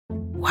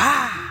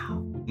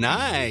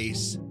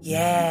Nice.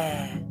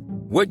 Yeah.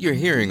 What you're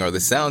hearing are the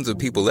sounds of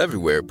people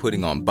everywhere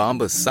putting on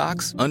Bombas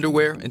socks,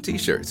 underwear, and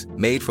T-shirts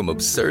made from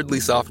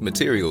absurdly soft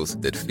materials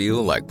that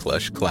feel like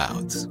plush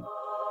clouds.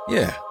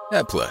 Yeah,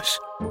 that plush.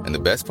 And the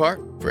best part?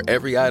 For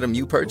every item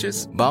you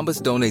purchase,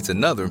 Bombas donates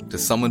another to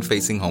someone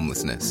facing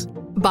homelessness.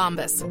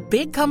 Bombas.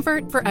 Big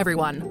comfort for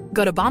everyone.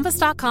 Go to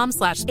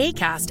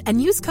bombas.com/ACAST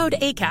and use code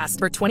ACAST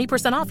for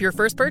 20% off your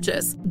first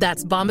purchase.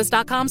 That's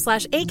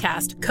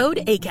bombas.com/ACAST. Code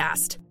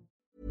ACAST.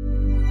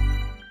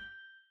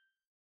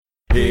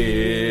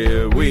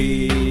 Here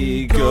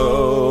we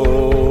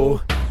go.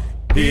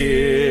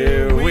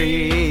 Here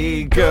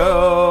we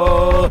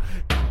go.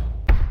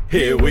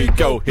 Here we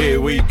go. Here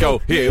we go.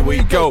 Here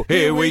we go.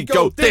 Here we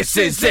go. This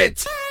is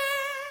it.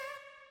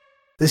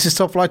 This is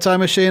Top Flight Time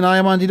Machine. I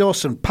am Andy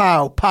Dawson.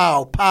 Pow,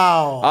 pow,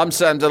 pow. I'm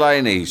Sam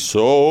Delaney.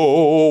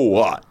 So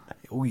what?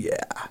 Oh,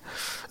 yeah.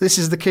 This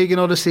is the Keegan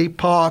Odyssey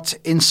part,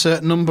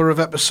 insert number of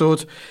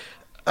episode.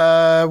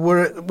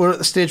 We're at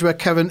the stage where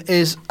Kevin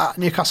is at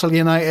Newcastle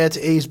United.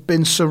 He's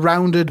been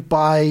surrounded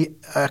by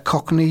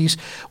Cockneys.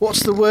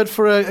 What's the word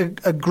for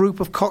a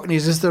group of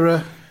Cockneys? Is there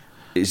a...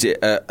 Is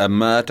it a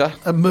murder?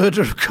 A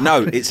murder of Cockneys?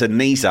 No, it's a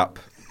knees up.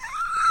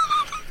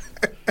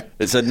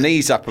 It's a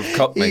knees up of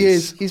Cockneys. He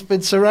is. He's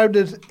been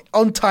surrounded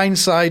on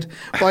Tyneside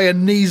by a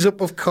knees up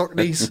of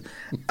Cockneys,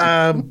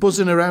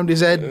 buzzing around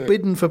his head,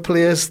 bidding for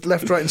players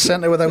left, right and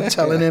centre without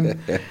telling him.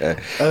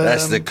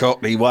 That's the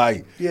Cockney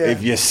way. Yeah.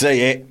 If you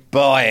see it,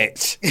 buy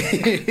it.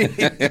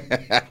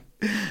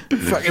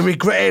 Fucking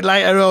regret it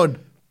later on.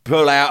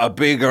 Pull out a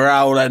bigger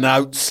roll of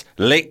notes,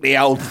 lick the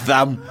old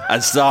thumb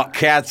and start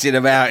counting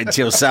them out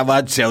until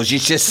someone tells you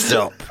to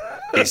stop.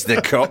 It's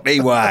the Cockney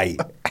way.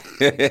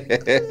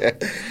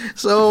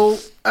 So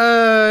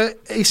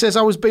he says,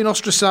 I was being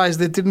ostracised.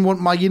 They didn't want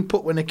my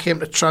input when it came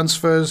to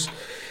transfers.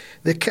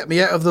 They kept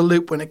me out of the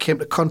loop when it came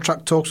to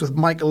contract talks with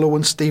Michael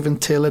Owen, Stephen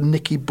Taylor,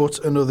 Nicky Butt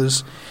and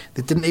others.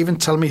 They didn't even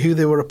tell me who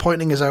they were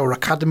appointing as our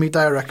academy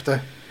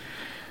director.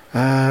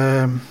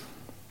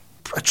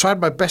 I tried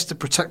my best to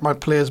protect my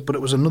players, but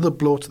it was another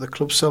blow to the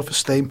club's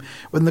self-esteem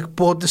when the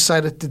board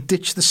decided to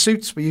ditch the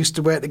suits we used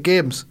to wear at the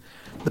games.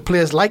 The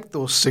players liked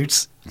those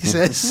suits, he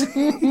says.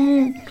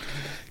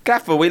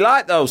 Gaffer, we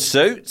like those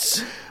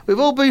suits. We've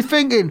all been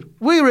thinking,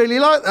 we really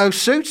like those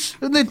suits,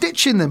 and they're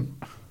ditching them.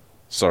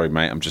 Sorry,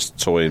 mate, I'm just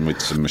toying with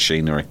some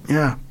machinery.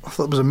 Yeah, I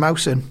thought there was a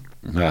mouse in.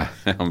 Nah,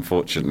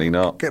 unfortunately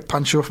not. Get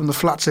Pancho from the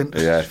flats in.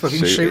 Yeah,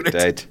 fucking shoot it.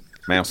 Dead.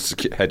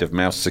 Head of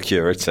mouse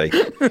security.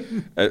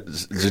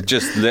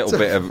 Just a little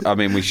bit of... I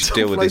mean, we should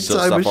deal with this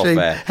sort of stuff off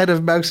air. Head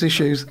of mouse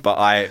issues. But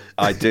I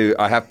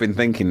have been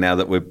thinking now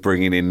that we're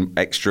bringing in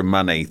extra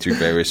money through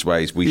various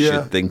ways, we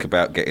should think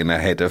about getting a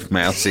head of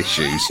mouse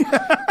issues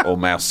or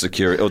mouse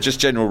security or just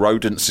general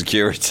rodent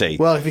security.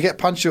 Well, if you get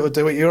Pancho to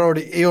do it, he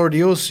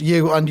already owes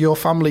you and your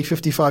family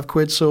 55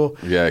 quid, so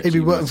he'd be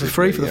working for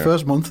free for the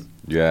first month.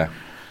 Yeah.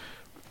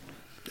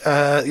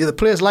 The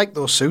players liked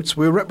those suits.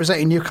 We were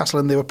representing Newcastle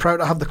and they were proud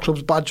to have the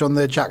club's badge on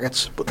their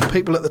jackets, but the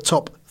people at the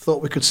top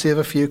thought we could save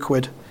a few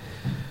quid.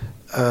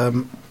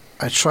 I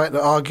tried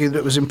to argue that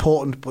it was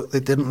important, but they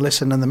didn't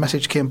listen, and the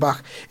message came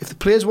back. If the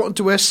players wanted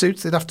to wear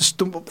suits, they'd have to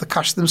stump up the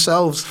cash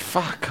themselves.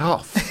 Fuck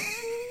off.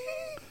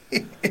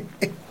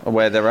 Or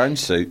wear their own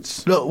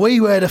suits. Look, we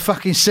wear the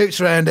fucking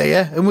suits around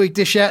here and we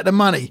dish out the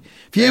money.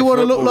 If you want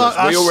to look like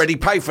us... We already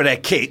pay for their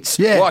kits.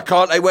 Yeah. Why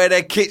can't they wear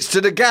their kits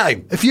to the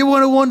game? If you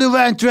want to wander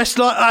around dressed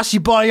like us, you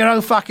buy your own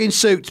fucking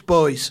suits,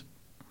 boys.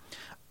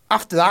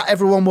 After that,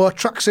 everyone wore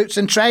tracksuits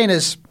and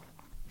trainers.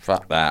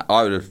 Fuck that.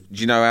 Do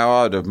you know how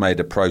I would have made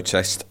a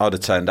protest? I'd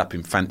have turned up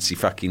in fancy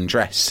fucking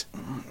dress.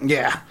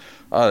 Yeah.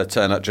 I'd have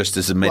turned up dressed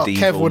as a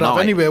medieval Kev would knight. have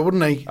anywhere,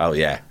 wouldn't he? Oh,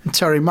 yeah. And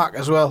Terry Mack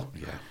as well.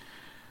 Yeah.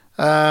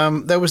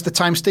 There was the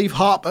time Steve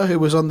Harper, who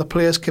was on the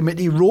players'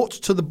 committee, wrote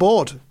to the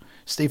board.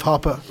 Steve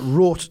Harper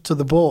wrote to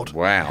the board.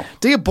 Wow.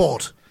 Dear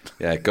board.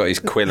 Yeah, got his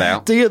quill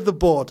out. Dear the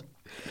board.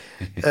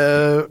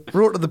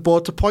 Wrote to the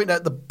board to point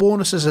out the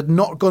bonuses had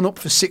not gone up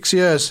for 6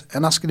 years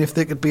and asking if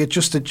they could be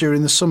adjusted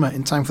during the summer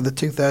in time for the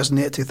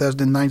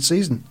 2008-2009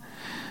 season.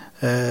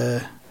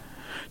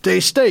 Dear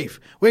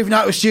Steve, we've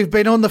noticed you've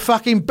been on the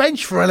fucking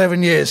bench for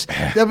 11 years.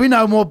 There'll be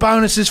no more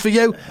bonuses for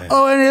you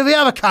or any of the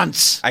other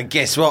cunts. And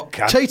guess what,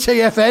 cunt?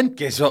 TTFN.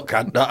 Guess what,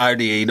 cunt? Not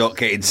only are you not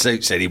getting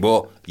suits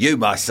anymore, you,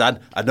 my son,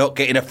 are not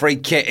getting a free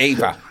kit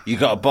either. You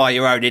got to buy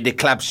your own in the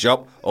club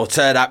shop or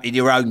turn up in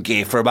your own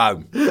gear from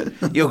home.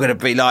 You're going to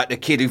be like the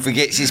kid who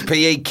forgets his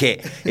PE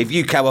kit. If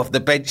you come off the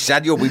bench,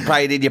 son, you'll be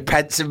playing in your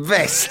pants and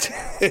vest.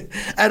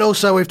 And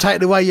also, we've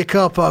taken away your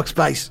car park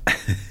space.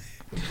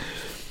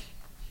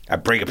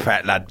 And bring a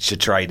packed lunch to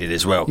training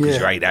as well, because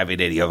you ain't having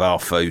any of our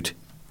food.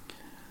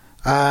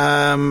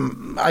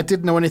 I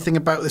didn't know anything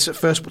about this at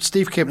first, but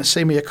Steve came to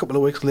see me a couple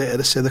of weeks later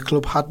to say the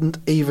club hadn't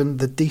even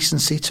the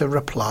decency to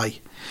reply.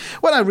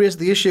 When I raised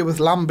the issue with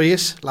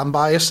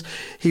Lambias,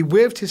 he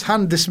waved his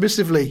hand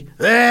dismissively.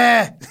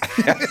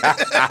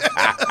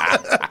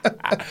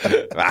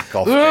 Back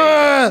off,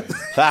 Keegan.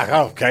 Back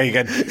off,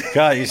 Keegan.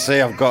 Can't you see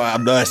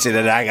I'm nursing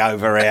an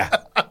hangover here?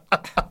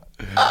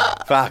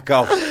 Fuck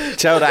off.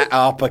 Tell that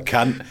Harper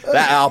cunt,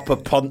 that Harper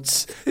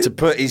Ponce, to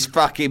put his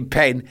fucking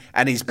pen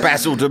and his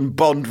Basildon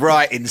Bond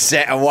writing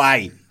set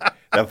away.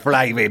 The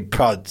flaming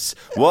Ponce.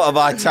 What have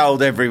I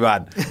told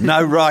everyone?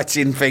 No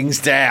writing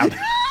things down.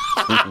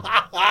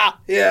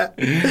 Yeah.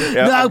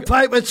 No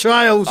paper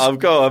trails. I've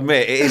got to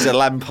admit, it is a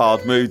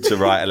Lampard mood to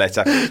write a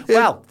letter.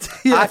 Well,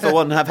 I, for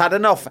one, have had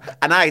enough,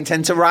 and I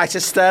intend to write a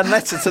stern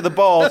letter to the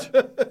board.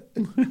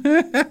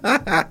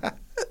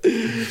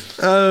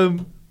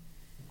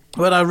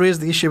 When I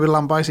raised the issue with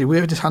Lambice, he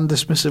waved his hand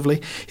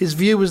dismissively. His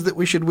view was that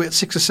we should wait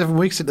 6 or 7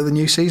 weeks into the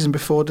new season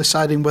before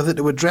deciding whether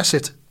to address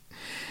it.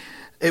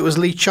 It was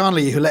Lee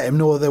Charnley who let him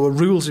know there were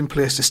rules in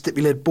place to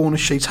stipulate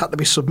bonus sheets had to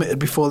be submitted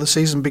before the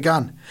season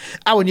began.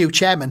 Our new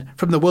chairman,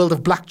 from the world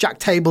of blackjack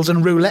tables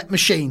and roulette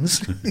machines,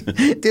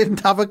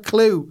 didn't have a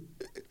clue.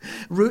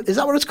 Is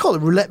that what it's called? A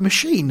roulette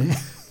machine?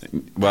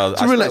 Well,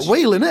 it's a roulette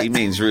wheel, isn't it? He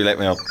means roulette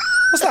wheel.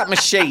 What's that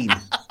machine?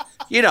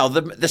 You know,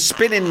 the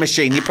spinning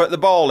machine you put the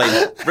ball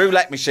in.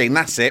 Roulette machine,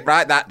 that's it.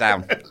 Write that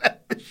down.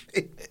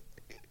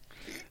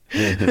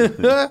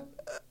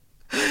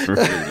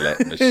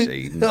 Roulette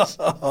machines.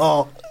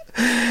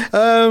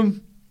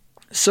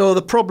 So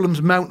the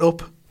problems mount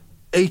up.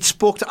 He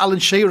spoke to Alan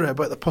Shearer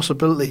about the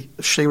possibility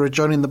of Shearer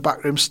joining the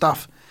backroom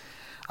staff.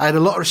 I had a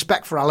lot of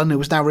respect for Alan, who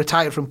was now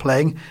retired from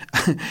playing,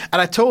 and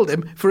I told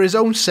him, for his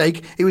own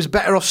sake, he was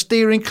better off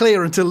steering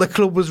clear until the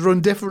club was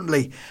run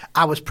differently.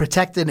 I was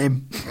protecting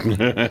him.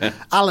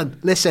 Alan,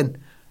 listen,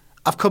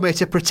 I've come here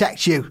to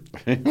protect you,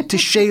 to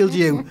shield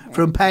you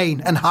from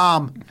pain and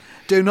harm.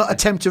 Do not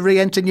attempt to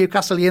re-enter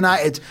Newcastle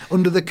United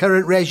under the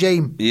current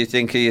regime. You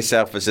think of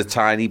yourself as a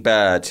tiny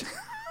bird.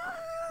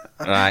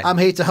 Right. I'm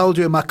here to hold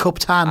you in my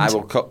cupped hand. I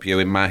will cup you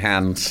in my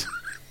hands.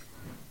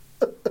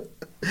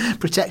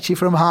 Protect you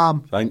from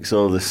harm. Thanks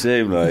all the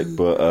same, mate,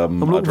 but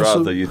I'd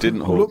rather you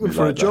didn't hold me I'm looking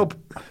for a job.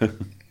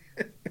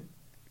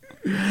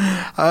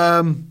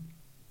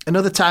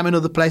 Another time,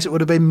 another place, it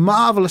would have been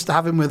marvellous to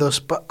have him with us,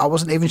 but I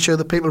wasn't even sure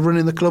the people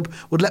running the club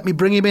would let me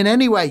bring him in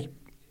anyway.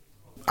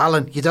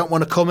 Alan, you don't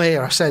want to come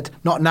here, I said.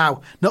 Not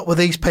now. Not with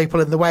these people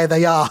in the way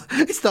they are.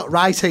 It's not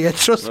right here,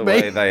 trust me. The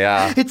way they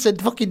are. It's a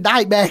fucking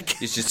nightmare.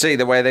 You should see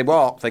the way they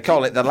walk. They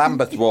call it the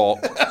Lambeth walk.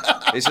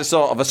 It's a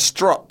sort of a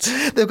strut.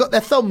 They've got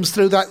their thumbs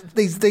through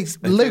these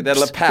loops their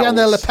lapels. behind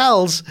their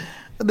lapels,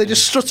 and they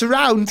just strut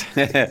around.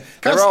 They're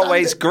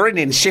always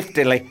grinning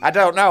shiftily. I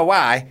don't know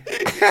why.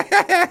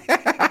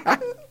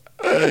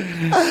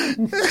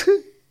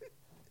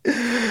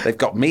 They've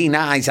got mean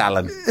eyes,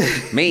 Alan.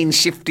 Mean,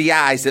 shifty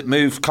eyes that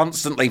move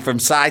constantly from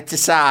side to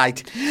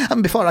side.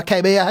 And before I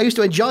came here, I used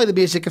to enjoy the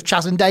music of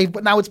Chaz and Dave,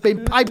 but now it's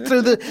been piped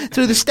through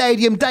the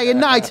stadium day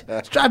and night.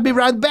 It's driving me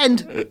round the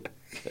bend.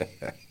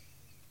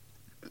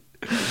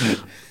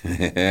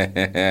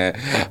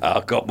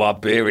 I've got my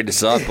beer in the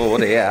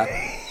sideboard here.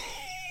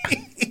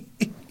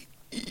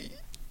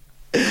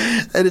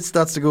 And it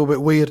starts to go a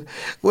bit weird.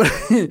 When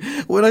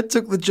I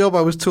took the job,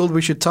 I was told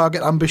we should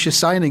target ambitious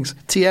signings.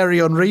 Thierry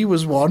Henry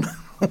was one.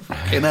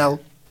 Fucking hell.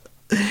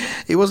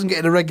 He wasn't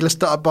getting a regular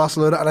start at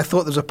Barcelona, and I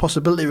thought there was a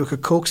possibility we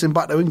could coax him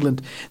back to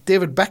England.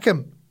 David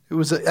Beckham, who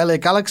was at LA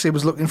Galaxy,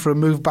 was looking for a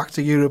move back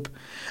to Europe.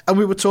 And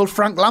we were told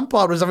Frank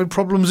Lampard was having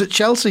problems at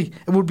Chelsea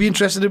and would be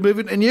interested in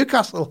moving to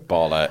Newcastle.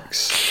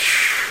 Bollocks.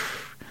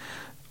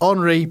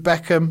 Henry,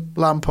 Beckham,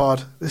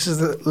 Lampard. This is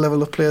the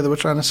level of player they were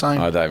trying to sign.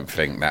 I don't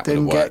think that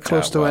didn't would have get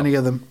close to well. any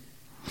of them.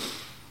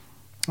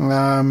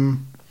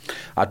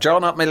 I've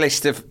drawn up my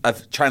list of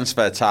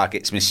transfer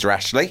targets, Mr.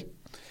 Ashley.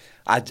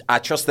 I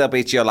trust they'll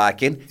be to your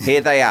liking.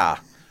 Here they are.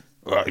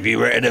 Right, have you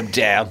written them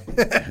down?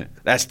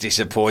 That's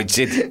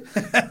disappointing.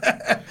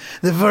 The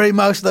very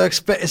most I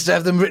expect is to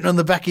have them written on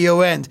the back of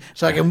your end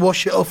so I can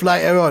wash it off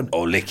later on.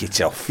 Or lick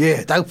it off.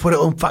 Yeah, don't put it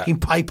on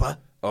fucking paper.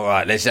 All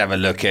right, let's have a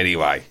look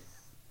anyway.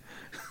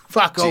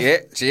 Fuck off.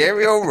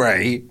 Thierry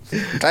Henry,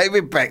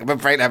 David Beckham,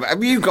 and Frank Lampard.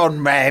 Have you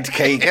gone mad,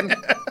 Keegan?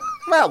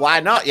 Well, why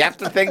not? You have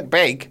to think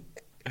big.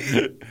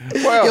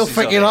 You'll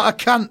think you're like a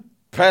cunt.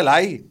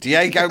 Pele,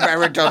 Diego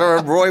Maradona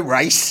and Roy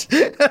Race.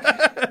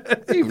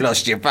 You've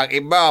lost your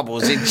fucking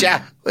marbles, didn't you?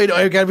 We're not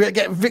even going to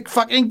get Vic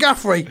fucking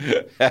Guthrie.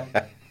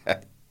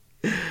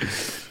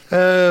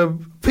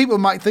 People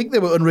might think they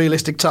were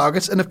unrealistic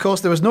targets, and of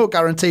course there was no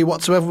guarantee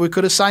whatsoever we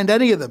could have signed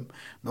any of them.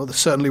 No, there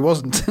certainly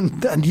wasn't,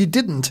 and you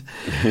didn't.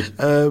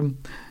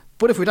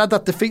 But if we'd had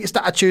that defeatist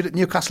attitude at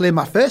Newcastle in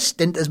my first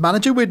stint as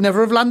manager, we'd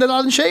never have landed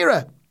Alan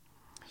Shearer.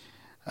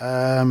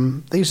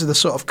 These are the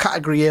sort of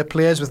category A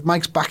players with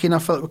Mike's backing I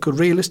felt we could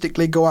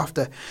realistically go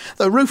after.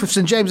 The roof of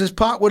St James's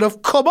Park would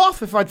have come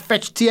off if I'd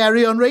fetched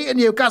Thierry Henry to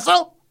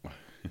Newcastle.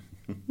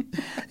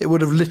 It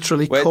would have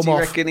literally come off. Where do you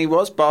reckon he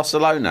was?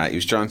 Barcelona? He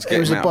was trying to get him out. He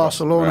was at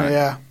Barcelona, right.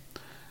 Yeah.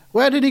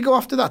 Where did he go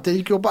after that? Did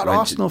he go back to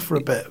Arsenal for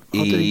a bit?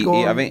 Or did he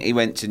go I think he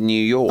went to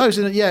New York. No, he was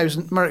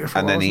in America for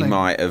a while. And then he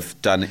might have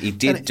done. He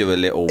did do a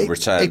little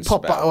return. He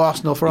popped back to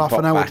Arsenal for half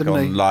an hour, didn't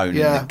he? On loan in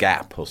the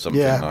Gap or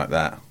something like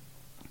that.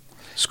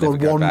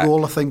 Scored one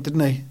goal, I think, didn't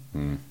he?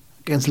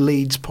 Against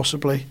Leeds,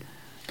 possibly.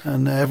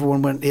 And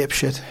everyone went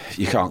apeshit.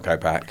 You can't go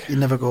back. You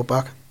never go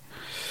back.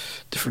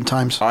 different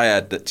times. I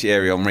heard that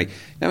Thierry Henry...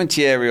 when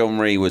Thierry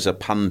Henry was a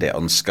pundit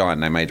on Sky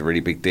and they made a really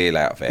big deal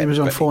out of it. He was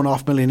on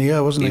 $4.5 million a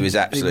year, wasn't he? He was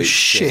absolute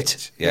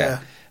shit. Yeah.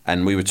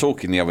 And we were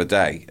talking the other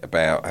day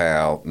about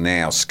how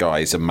now Sky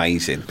is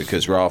amazing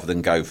because rather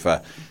than go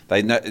for...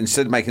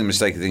 instead of making the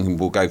mistake of thinking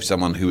we'll go for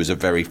someone who was a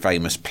very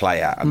famous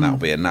player and that'll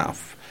be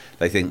enough,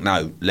 they think,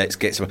 no, let's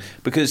get someone...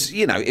 Because,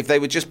 if they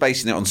were just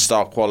basing it on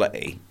star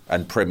quality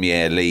and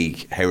Premier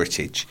League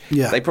heritage,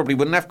 they probably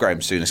wouldn't have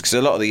Graham Souness because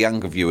a lot of the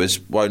younger viewers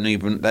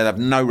they'll have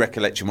no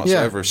recollection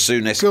whatsoever of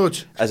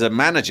Souness as a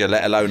manager,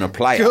 let alone a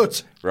player.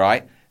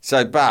 Right?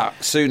 So, but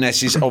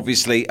Souness is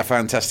obviously a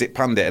fantastic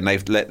pundit and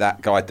they've let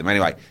that guide them.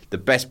 Anyway, the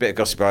best bit of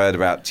gossip I heard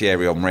about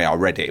Thierry Henry, I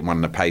read it in one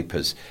of the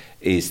papers,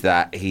 is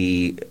that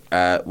he,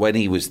 when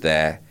he was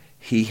there,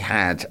 he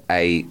had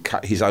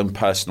his own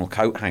personal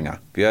coat hanger.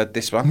 Have you heard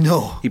this one?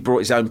 No. He brought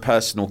his own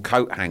personal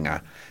coat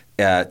hanger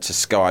to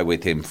Sky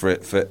with him for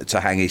to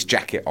hang his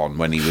jacket on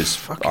when he was,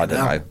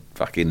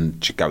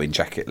 fucking going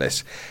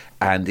jacketless.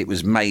 And it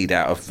was made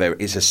out of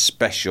it's a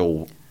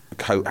special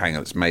coat hanger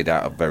that's made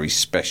out of very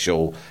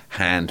special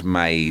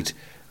handmade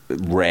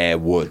rare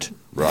wood,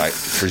 right?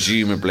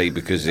 Presumably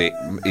because it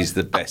is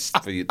the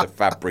best for the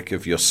fabric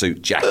of your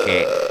suit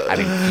jacket and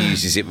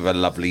infuses it with a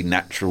lovely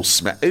natural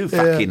smell. Who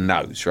fucking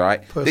knows,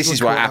 right? This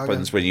is what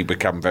happens when you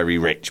become very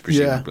rich,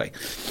 presumably.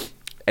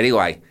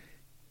 Anyway,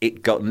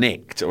 it got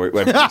nicked or it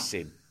went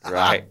missing.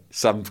 Right,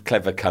 some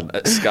clever cunt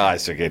at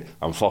Sky's thinking,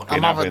 I'm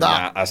having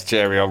that. That's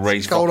Thierry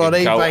Henry's fucking on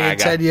eBay coat in hanger.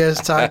 10 years'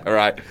 time.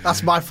 Right,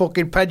 that's my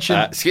fucking pension.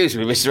 Excuse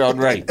me, Mr.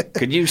 Henry,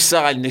 can you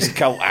sign this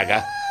coat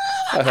hanger?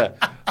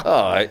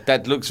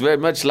 That looks very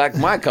much like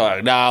my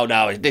coat.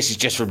 No, this is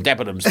just from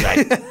Debenhams,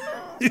 mate.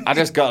 I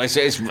just got this.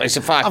 It's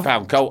a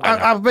 £5 coat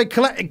hanger. I've been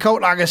collecting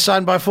coat hangers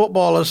signed by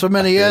footballers for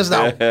many years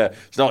now.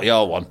 It's not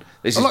your one.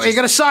 Look, are you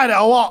going to sign it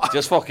or what?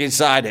 Just fucking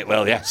sign it,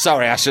 will you?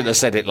 Sorry, I shouldn't have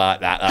said it like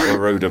that. That was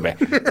rude of me.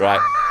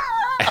 Right.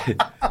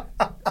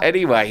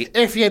 Anyway,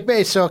 if you'd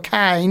be so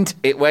kind.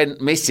 It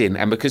went missing,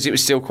 and because it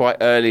was still quite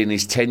early in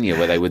his tenure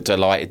where they were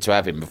delighted to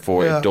have him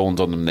before it dawned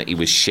on them that he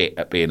was shit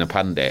at being a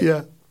pundit.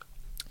 Yeah.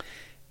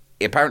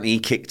 Apparently he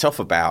kicked off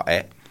about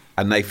it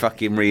and they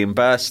fucking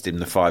reimbursed him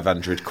the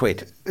 500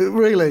 quid.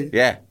 Really?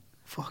 Yeah.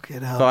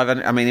 Fucking hell.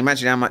 500, I mean,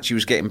 imagine how much he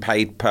was getting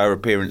paid per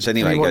appearance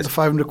anyway. He wanted the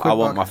 500 quid I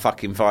want back. my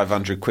fucking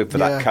 500 quid for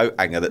that coat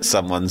hanger that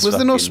someone's Was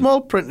there no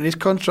small print in his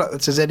contract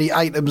that says any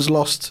items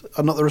lost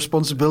are not the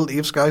responsibility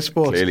of Sky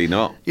Sports? Clearly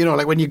not.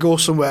 Like when you go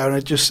somewhere and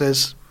it just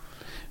says...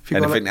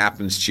 Anything that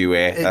happens to you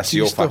here, that's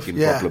your fucking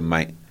problem,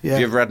 mate. Yeah. Have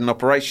you ever had an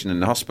operation in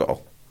the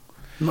hospital?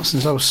 Not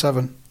since I was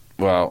 7.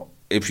 Well,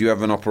 if you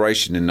have an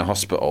operation in the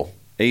hospital,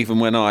 even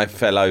when I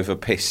fell over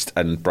pissed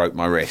and broke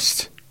my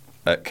wrist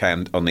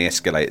on the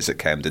escalators at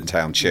Camden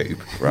Town Tube,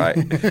 right?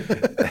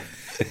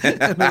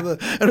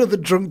 another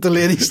drunk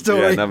Delaney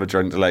story. Yeah, another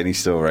drunk Delaney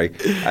story.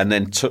 And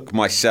then took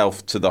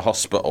myself to the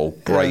hospital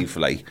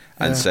bravely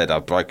and said,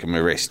 I've broken my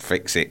wrist,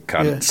 fix it,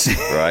 cunts.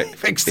 Yeah. Right?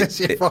 Fix this,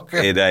 you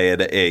fucker. In A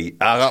and E.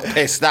 I got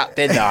pissed up,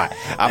 didn't I?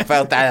 I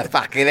fell down a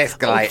fucking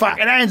escalator.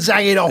 Fucking hands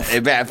hanging off.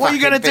 What are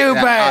you going to do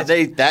about it? I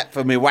need that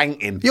for me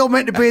wanking. You're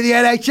meant to be the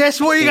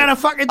NHS. What are you going to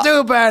fucking do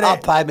about it? I'll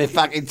pay my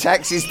fucking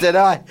taxes, did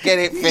I? Get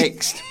it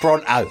fixed.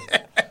 Pronto.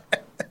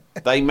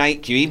 They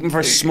make you, even for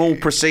a small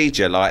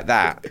procedure like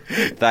that,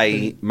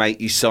 they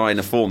make you sign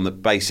a form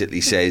that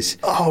basically says,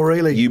 oh,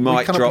 really? You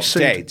might drop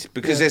dead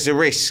because there's a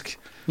risk.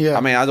 Yeah.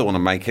 I mean, I don't want to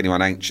make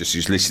anyone anxious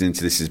who's listening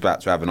to this is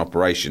about to have an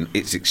operation.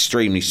 It's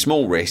extremely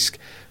small risk.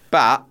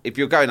 But if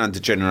you're going under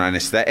general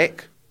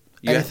anaesthetic,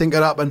 anything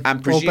could happen.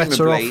 And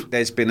presumably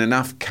there's been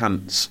enough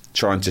cunts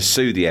trying to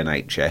sue the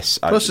NHS.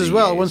 Plus, as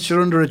well, once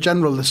you're under a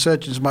general, the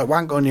surgeons might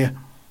wank on you.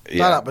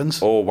 Yeah. That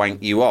happens. Or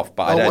wank you off,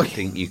 but I don't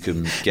think you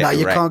can get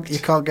erect. You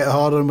can't get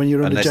hard on when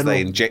you're under general.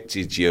 Unless they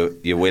injected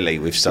your willy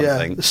with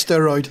something. Yeah, the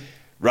steroid.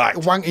 Right.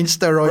 Wanking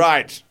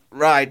steroid.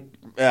 Right.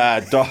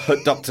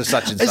 Dr.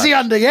 such and such. Is he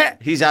under yet?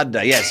 He's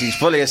under, yes. He's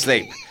fully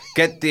asleep.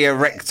 Get the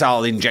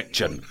erectile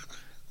injection.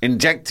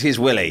 Inject his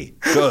willy.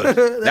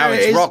 Good. Now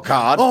it's rock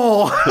hard.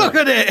 Oh, look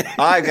at it.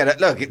 I get it.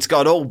 Look, it's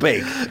got all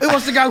big. Who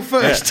wants to go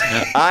first?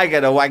 I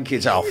get to wank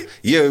it off.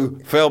 You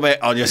film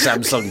it on your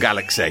Samsung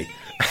Galaxy.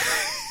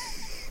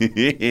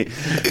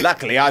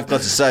 Luckily, I've got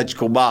a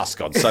surgical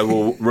mask on, so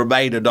we'll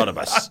remain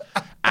anonymous.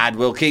 And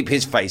we'll keep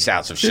his face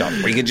out of shot.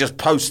 We can just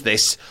post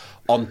this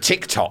on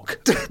TikTok.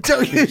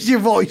 Don't use your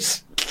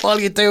voice while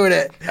you're doing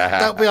it.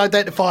 Don't be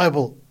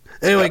identifiable.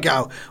 Here we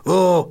go.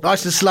 Oh,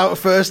 nice and slow at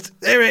first.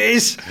 There it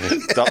is.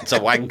 Dr.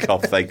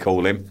 Wankoff, they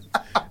call him.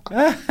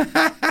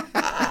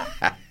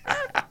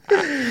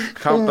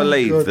 Can't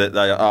believe that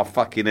our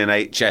fucking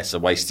NHS are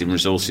wasting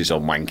resources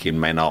on wanking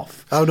men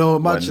off. Oh, no,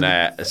 imagine. When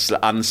they're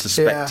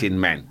unsuspecting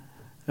men.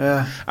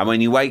 Yeah. And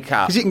when you wake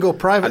up... Because you can go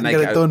private and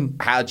get it done.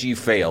 How do you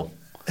feel?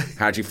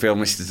 How do you feel,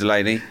 Mr.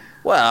 Delaney?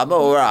 Well, I'm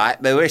all right.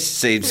 My wrist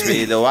seems to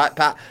be all right,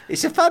 but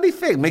it's a funny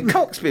thing. My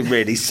cock's been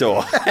really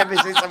sore ever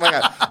since someone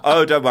goes,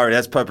 oh, don't worry,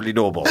 that's perfectly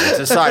normal. It's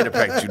a side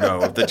effect,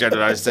 of the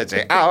general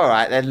anaesthetic. Oh, all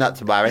right, then, not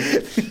to worry.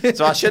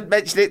 So I shouldn't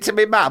mention it to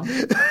my mum?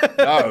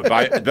 No,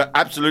 but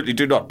absolutely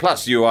do not.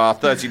 Plus, you are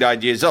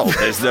 39 years old.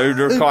 There's no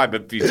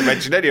requirement for you to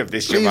mention any of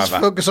this to your mother.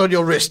 Please focus on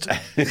your wrist.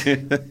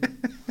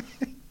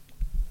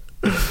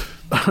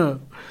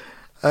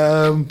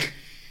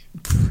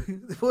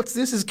 What's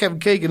this? Is Kevin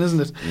Keegan, isn't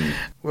it?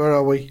 Where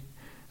are we?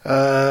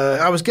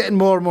 I was getting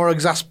more and more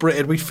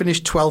exasperated. We'd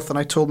finished 12th and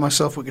I told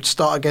myself we could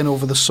start again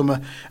over the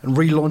summer and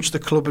relaunch the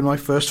club in my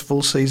first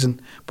full season,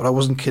 but I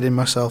wasn't kidding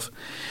myself.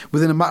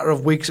 Within a matter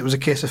of weeks it was a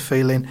case of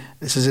feeling,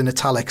 this is in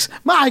italics,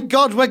 my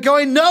God, we're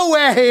going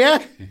nowhere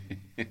here.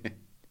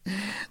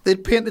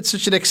 They'd painted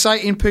such an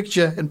exciting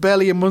picture and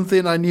barely a month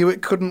in I knew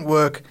it couldn't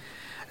work.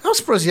 I was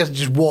surprised he hadn't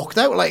just walked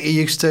out like he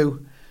used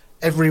to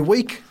every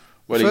week.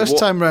 Well, first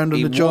time round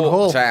under John Hall. He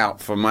walked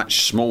out for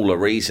much smaller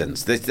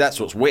reasons. That's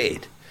what's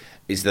weird,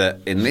 is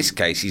that in this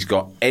case he's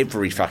got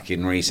every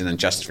fucking reason and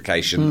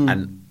justification,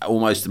 and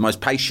almost the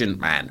most patient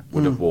man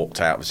would have walked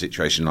out of a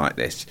situation like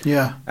this.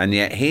 Yeah. And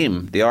yet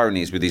the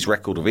irony is with his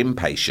record of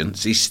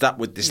impatience, he's stuck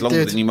with this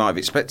longer than you might have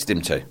expected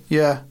him to.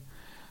 Yeah.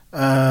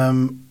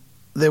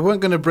 They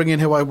weren't going to bring in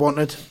who I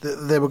wanted.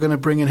 They were going to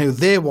bring in who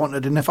they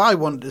wanted, and if I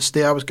wanted to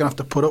stay, I was going to have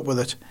to put up with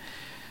it.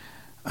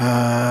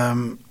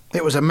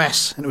 It was a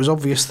mess, and it was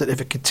obvious that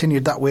if it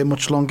continued that way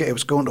much longer, it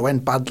was going to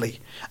end badly.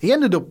 He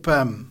ended up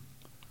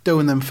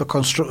doing them for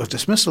constructive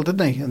dismissal,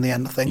 didn't he, in the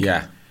end, I think?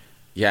 Yeah.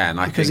 Yeah, and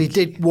because he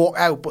did walk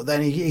out, but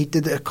then he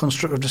did a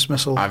constructive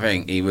dismissal. I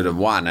think he would have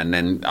won, and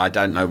then I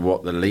don't know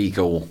what the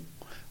legal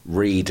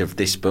read of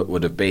this book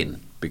would have been,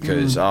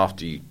 because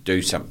after you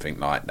do something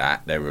like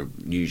that, there are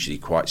usually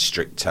quite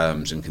strict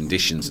terms and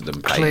conditions of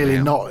them.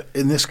 Clearly not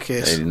in this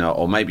case. Clearly not.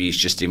 Or maybe he's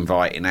just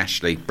inviting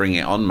Ashley, bring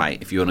it on,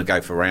 mate, if you want to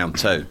go for round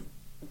 2.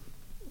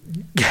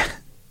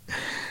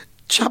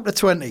 Chapter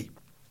 20.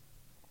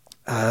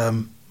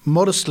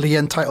 Modestly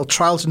entitled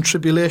Trials and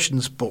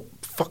Tribulations, but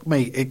fuck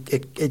me,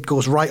 it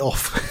goes right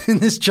off in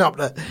this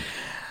chapter.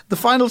 The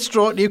final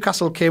straw at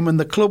Newcastle came when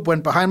the club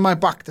went behind my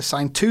back to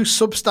sign 2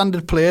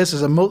 substandard players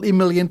as a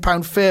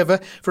multi-million-pound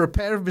favour for a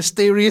pair of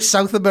mysterious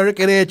South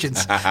American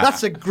agents.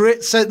 That's a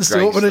great sentence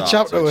to open a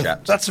chapter with.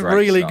 That's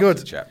really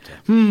good.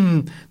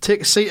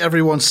 Take a seat,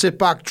 everyone. Sit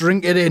back,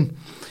 drink it in.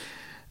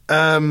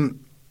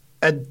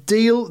 A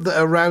deal that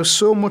aroused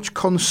so much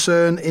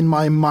concern in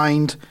my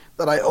mind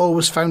that I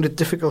always found it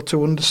difficult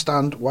to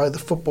understand why the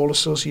Football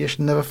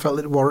Association never felt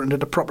it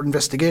warranted a proper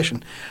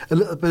investigation. A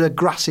little bit of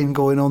grassing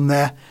going on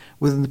there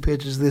within the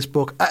pages of this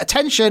book.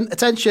 Attention,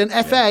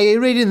 FA, are you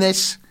reading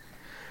this?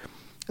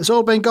 It's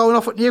all been going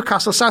off at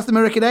Newcastle, South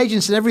American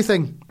agents and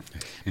everything.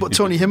 But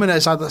Tony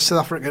Jimenez had that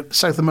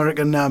South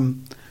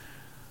American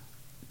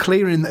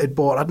clearing that he'd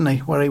bought, hadn't he,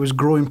 where he was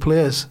growing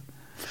players.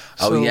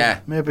 So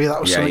maybe that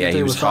was something to do with that.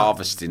 He was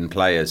harvesting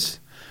players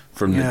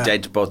from the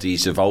dead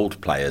bodies of old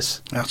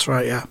players. That's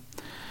right, yeah.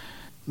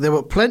 There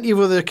were plenty of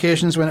other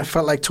occasions when it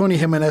felt like Tony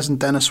Jimenez and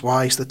Dennis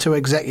Wise, the 2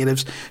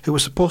 executives who were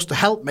supposed to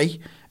help me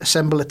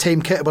assemble a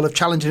team capable of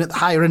challenging at the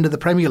higher end of the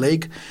Premier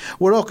League,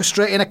 were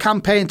orchestrating a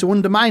campaign to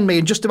undermine me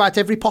in just about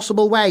every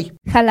possible way.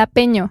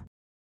 Jalapeño.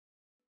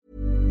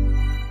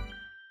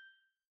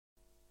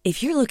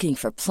 If you're looking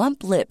for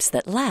plump lips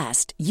that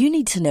last, you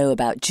need to know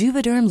about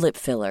Juvederm lip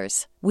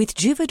fillers. With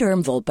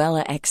Juvederm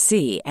Volbella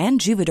XC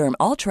and Juvederm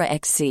Ultra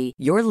XC,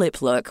 your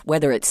lip look,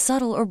 whether it's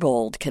subtle or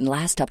bold, can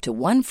last up to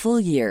 1 full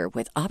year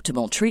with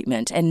optimal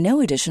treatment and no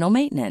additional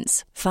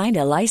maintenance. Find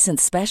a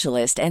licensed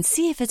specialist and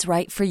see if it's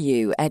right for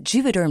you at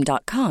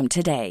Juvederm.com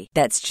today.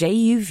 That's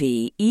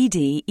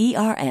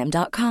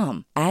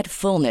JUVEDERM.com. Add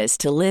fullness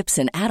to lips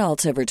in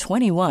adults over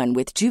 21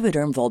 with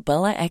Juvederm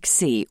Volbella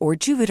XC or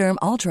Juvederm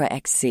Ultra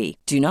XC.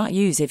 Do not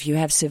use if you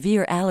have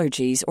severe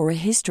allergies or a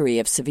history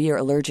of severe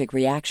allergic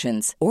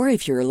reactions, or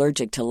if you're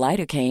allergic to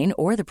lidocaine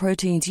or the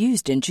proteins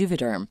used in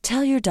Juvederm.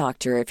 Tell your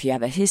doctor if you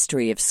have a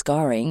history of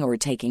scarring or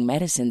taking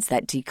medicines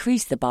that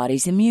decrease the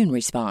body's immune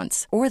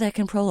response or that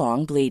can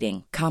prolong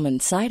bleeding. Common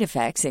side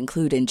effects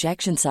include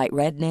injection site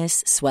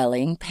redness,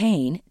 swelling,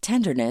 pain,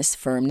 tenderness,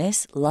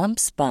 firmness,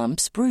 lumps,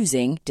 bumps,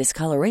 bruising,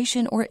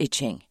 discoloration, or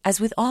itching. As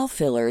with all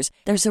fillers,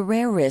 there's a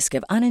rare risk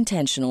of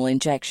unintentional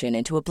injection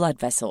into a blood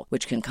vessel,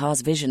 which can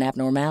cause vision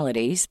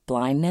abnormalities,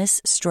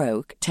 blindness,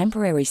 stroke,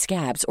 temporary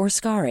scabs, or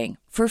scarring.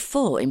 For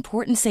full,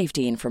 important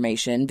safety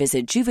information,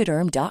 visit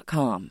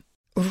Juvederm.com.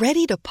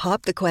 Ready to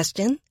pop the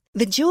question?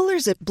 The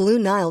jewelers at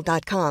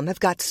BlueNile.com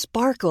have got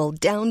sparkle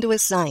down to a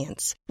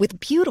science with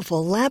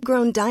beautiful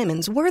lab-grown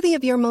diamonds worthy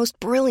of your most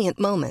brilliant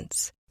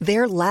moments.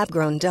 Their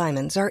lab-grown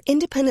diamonds are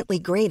independently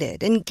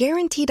graded and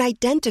guaranteed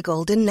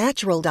identical to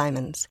natural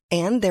diamonds,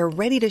 and they're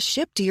ready to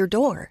ship to your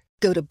door.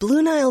 Go to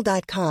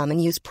BlueNile.com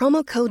and use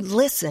promo code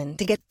LISTEN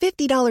to get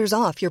 $50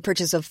 off your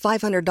purchase of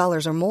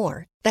 $500 or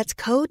more. That's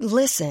code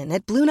LISTEN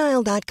at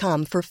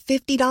BlueNile.com for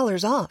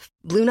 $50 off.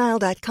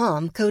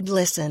 BlueNile.com, code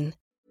LISTEN.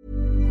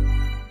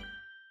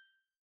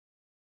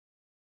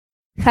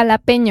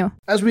 Jalapeño.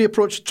 As we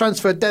approached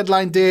transfer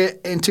deadline day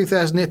in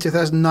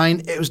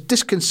 2008-2009, it was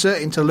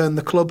disconcerting to learn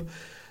the club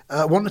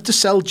wanted to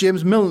sell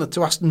James Milner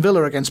to Aston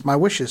Villa against my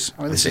wishes.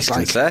 I mean, this is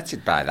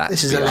disconcerted by that.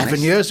 This is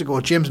 11 years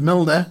ago. James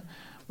Milner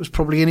was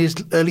probably in his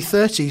early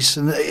 30s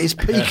and at his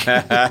peak.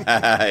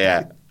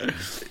 Yeah.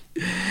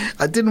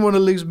 I didn't want to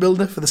lose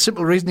Milner for the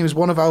simple reason he was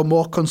one of our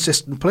more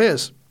consistent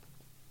players.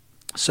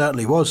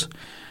 Certainly was.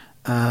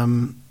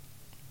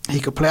 He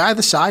could play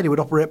either side. He would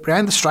operate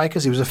behind the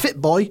strikers. He was a fit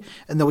boy,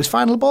 and though his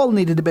final ball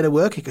needed a bit of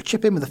work, he could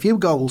chip in with a few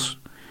goals.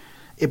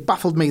 It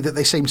baffled me that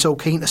they seemed so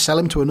keen to sell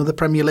him to another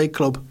Premier League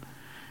club.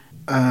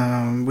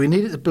 We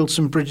needed to build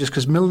some bridges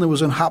because Milner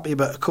was unhappy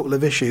about a couple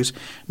of issues,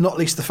 not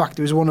least the fact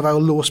he was one of our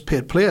lowest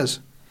paid players.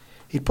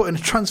 He'd put in a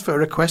transfer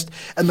request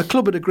and the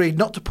club had agreed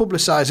not to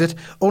publicise it,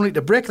 only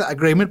to break that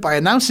agreement by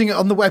announcing it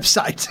on the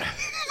website.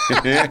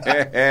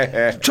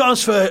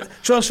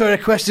 transfer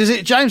request, is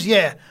it, James?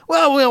 Yeah.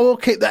 Well, we'll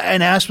keep that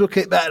in-house. We'll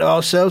keep that to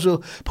ourselves.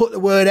 We'll put the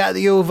word out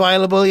that you're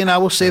available.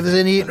 We'll see if there's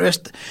any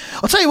interest.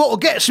 I'll tell you what, we'll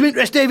get some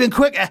interest even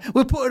quicker.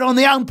 We'll put it on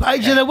the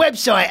homepage of the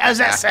website. How's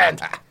that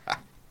sound?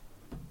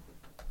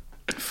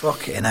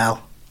 Fucking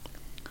hell.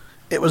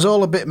 It was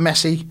all a bit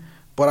messy,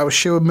 but I was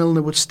sure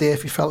Milner would stay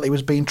if he felt he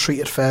was being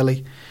treated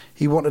fairly.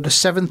 He wanted a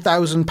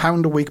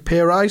 £7,000 a week pay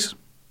rise.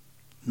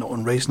 Not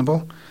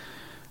unreasonable.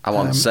 I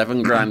want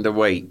 £7,000 a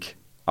week.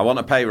 I want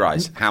a pay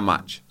rise. How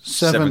much?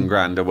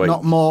 £7,000 a week.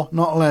 Not more,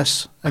 not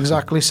less.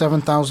 Exactly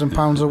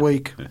 £7,000 a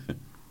week.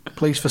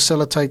 Please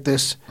facilitate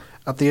this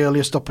at the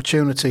earliest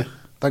opportunity.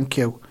 Thank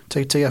you.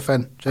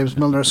 TTFN, James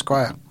Milner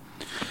Esquire.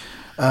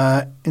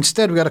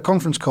 Instead, we had a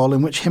conference call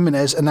in which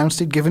Jimenez announced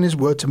he'd given his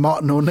word to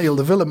Martin O'Neill,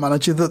 the Villa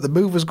manager, that the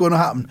move was going to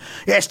happen.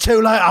 Yeah, it's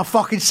too late. I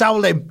fucking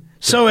sold him.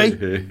 Sorry.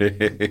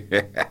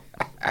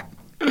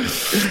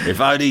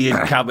 If only you'd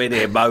come in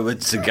here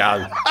moments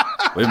ago,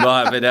 we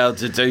might have been able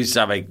to do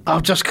something.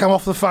 I've just come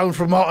off the phone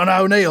from Martin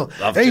O'Neill.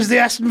 He's the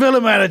Aston Villa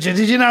manager.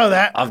 Did you know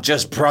that? I've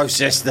just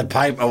processed the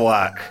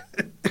paperwork.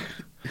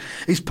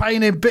 He's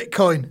paying in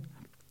Bitcoin.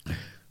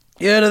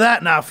 You heard of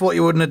that? No, I thought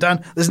you wouldn't have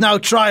done. There's no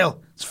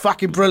trial. It's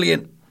fucking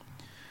brilliant.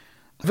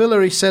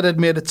 Villa, he said, had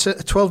made a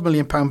 £12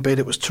 million bid.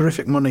 It was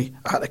terrific money.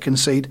 I had to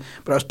concede,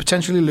 but I was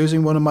potentially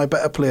losing one of my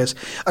better players.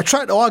 I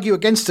tried to argue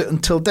against it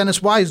until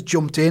Dennis Wise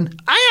jumped in.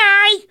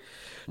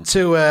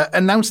 To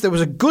announce there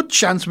was a good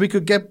chance we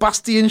could get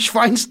Bastian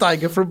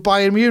Schweinsteiger from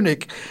Bayern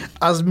Munich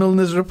as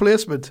Milner's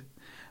replacement.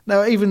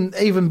 Now,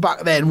 even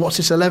back then, what's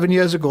this, 11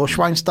 years ago,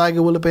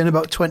 Schweinsteiger will have been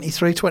about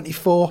 23,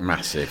 24.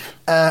 Massive.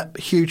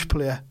 Huge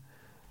player.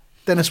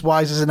 Dennis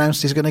Wise has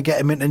announced he's going to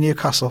get him into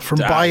Newcastle from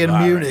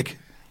Bayern Munich.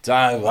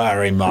 Don't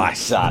worry, my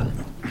son.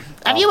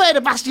 Have you heard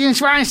of Bastian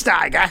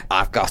Schweinsteiger?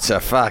 I've got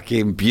a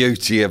fucking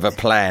beauty of a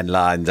plan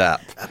lined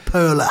up. A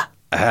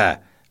perler.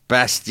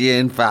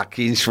 Bastian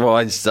fucking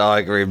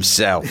Schweinsteiger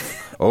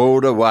himself,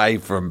 all the way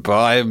from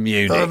Bayern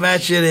Munich.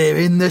 Imagine him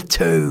in the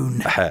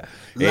Toon.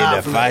 In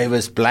the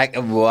famous black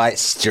and white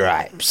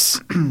stripes.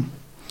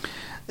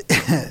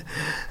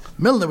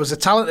 Milner was a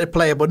talented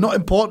player, but not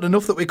important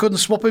enough that we couldn't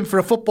swap him for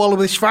a footballer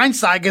with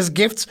Schweinsteiger's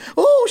gifts.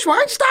 Oh,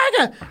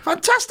 Schweinsteiger!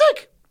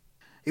 Fantastic!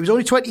 He was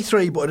only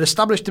 23, but had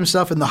established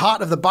himself in the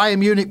heart of the Bayern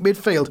Munich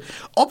midfield.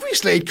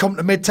 Obviously, he'd come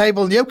to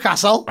mid-table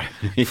Newcastle.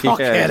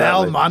 Fucking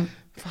hell, man.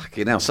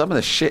 Fucking hell, some of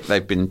the shit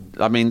they've been...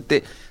 I mean,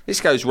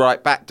 this goes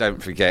right back,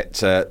 don't forget,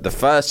 the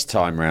first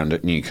time round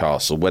at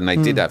Newcastle when they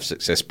did have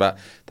success, but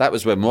that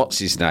was when, what's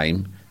his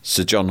name?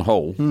 Sir John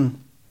Hall.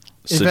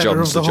 Sir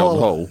John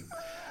Hall.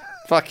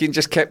 Fucking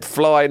just kept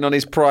flying on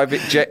his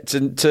private jet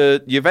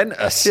to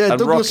Juventus. Yeah, and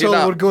Douglas rocking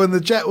Hall up. would go in the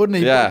jet, wouldn't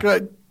he? Yeah. Go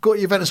to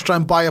Juventus to try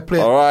and buy a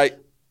player. All right.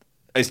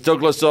 It's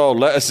Douglas Hall.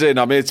 Let us in.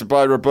 I'm here to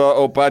buy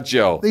Roberto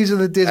Baggio. These are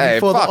the days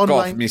before fuck the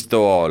online... off, Mr.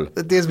 Hall.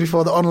 The days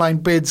before the online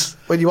bids,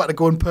 when you had to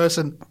go in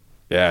person.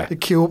 Yeah. To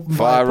queue up and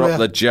Fire buy a up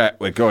the jet.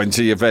 We're going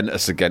to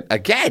Juventus again.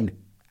 Again?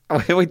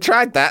 We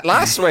tried that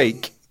last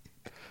week.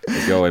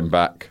 We're going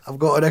back. I've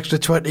got an extra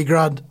 20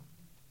 grand.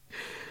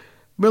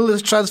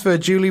 Milner's transfer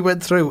duly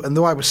went through, and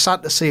though I was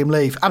sad to see him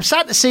leave... I'm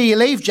sad to see you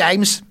leave,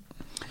 James.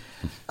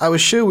 I was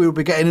sure we would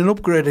be getting an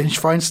upgrade in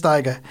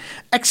Schweinsteiger.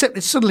 Except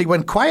it suddenly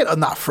went quiet on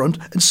that front,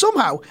 and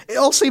somehow it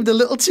all seemed a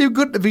little too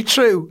good to be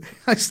true.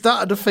 I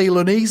started to feel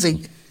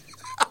uneasy.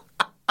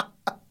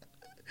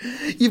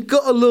 You've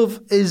got to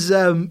love his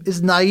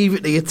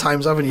naivety at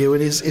times, haven't you,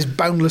 and his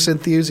boundless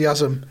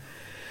enthusiasm.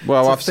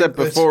 Well, I've said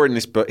before in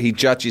this book, he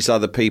judges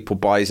other people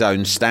by his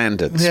own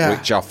standards, Yeah.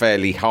 which are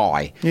fairly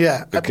high.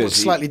 Yeah, because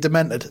slightly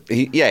demented.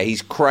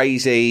 He's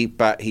crazy,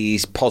 but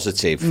he's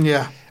positive.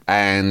 Yeah.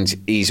 And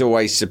he's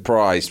always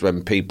surprised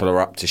when people are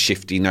up to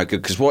shifty no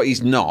good. Because what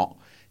he's not,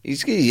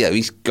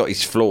 he's got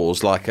his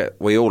flaws like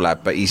we all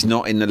have, but he's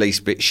not in the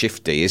least bit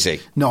shifty, is he?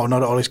 No,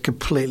 not at all. He's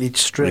completely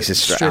straight,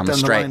 I'm down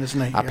straight. the line,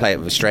 isn't he? I play it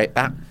with a straight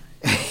bat.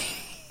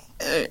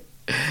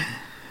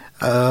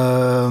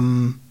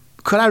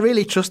 Could I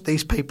really trust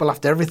these people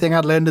after everything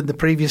I'd learned in the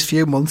previous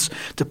few months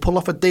to pull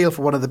off a deal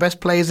for one of the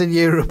best players in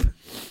Europe?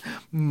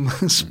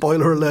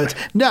 Spoiler alert.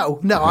 No,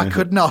 I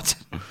could not.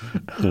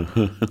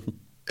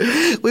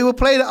 We were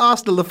playing at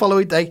Arsenal the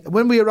following day, and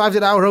when we arrived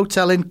at our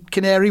hotel in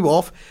Canary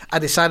Wharf, I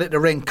decided to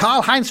ring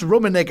Karl-Heinz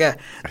Rummenigge,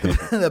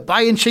 the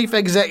Bayern chief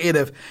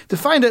executive, to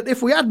find out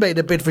if we had made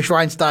a bid for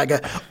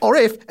Schweinsteiger, or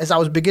if, as I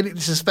was beginning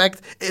to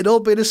suspect, it had all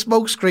been a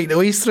smokescreen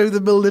to ease through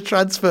the Milner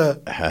transfer.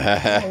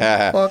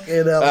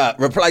 Fucking hell.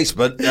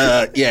 Replacement,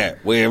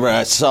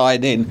 we're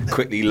signing.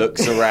 Quickly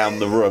looks around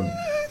the room.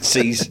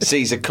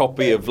 Sees a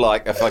copy of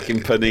like a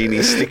fucking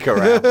Panini sticker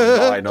out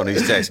lying on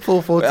his desk.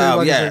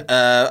 442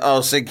 I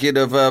was thinking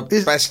of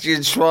Bastian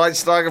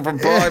Schweinsteiger from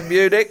Bayern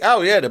Munich.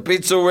 Oh yeah, the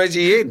bid's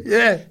already in.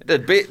 Yeah, I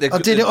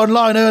did it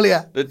online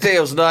earlier. The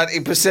deal's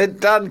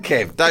 90% done,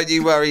 Kev. Don't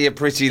you worry your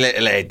pretty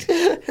little head.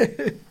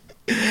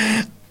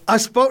 I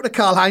spoke to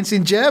Karl-Heinz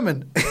in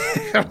German.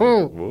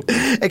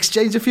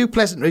 Exchanged a few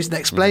pleasantries and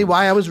explained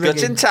why I was ringing.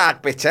 Guten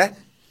Tag, bitte.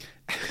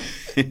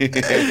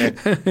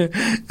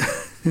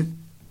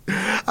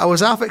 I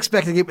was half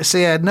expecting him to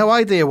say I had no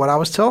idea what I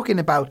was talking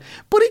about,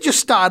 but he just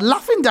started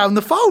laughing down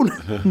the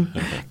phone.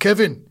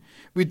 Kevin,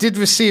 we did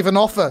receive an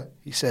offer,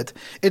 he said.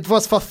 It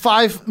was for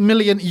 5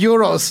 million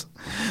euros.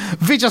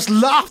 We just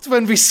laughed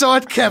when we saw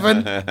it,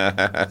 Kevin.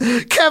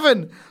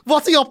 Kevin,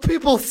 what are your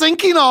people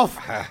thinking of?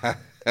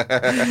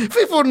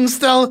 We wouldn't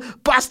sell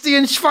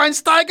Bastian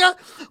Schweinsteiger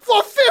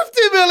for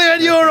 50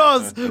 million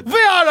euros.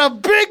 We are a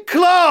big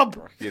club.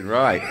 You're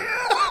right.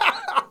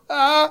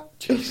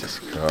 Jesus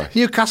Christ.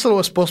 Newcastle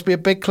was supposed to be a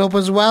big club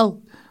as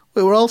well.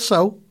 We were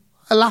also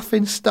a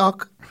laughing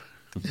stock.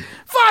 5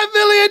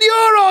 million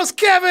euros,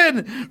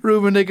 Kevin!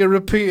 Rummenigge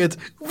repeated.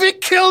 We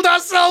killed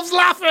ourselves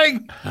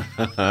laughing.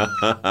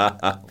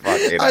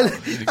 Fucking hell.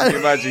 Can you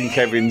imagine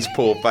Kevin's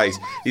poor face?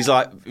 He's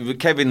like,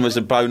 Kevin was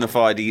a bona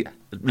fide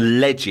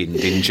legend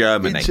in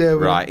Germany,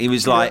 right? He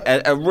was like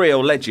a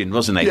real legend,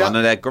 wasn't he? Yeah. One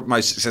of their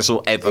most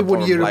successful ever. He won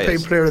foreign European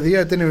players. Player of the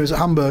Year, didn't he? He was at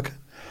Hamburg.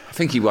 I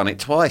think he won it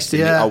twice,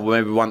 didn't he? Oh,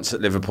 maybe once at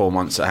Liverpool,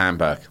 once at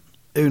Hamburg.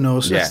 Who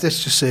knows? Yeah.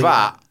 Let's just see.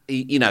 But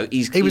he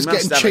was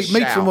getting cheap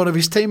meat from one of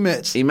his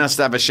teammates. He must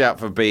have a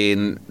shout for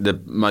being the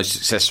most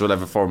successful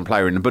ever foreign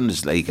player in the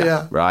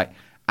Bundesliga, right?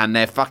 And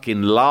they're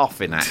fucking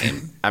laughing at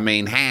him. I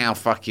mean, how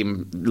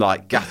fucking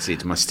like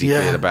gutted must he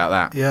feel about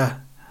that? Yeah.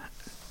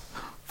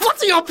 What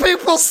are your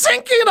people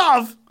thinking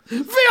of? We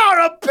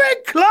are a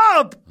big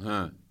club.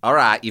 All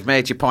right, you've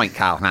made your point,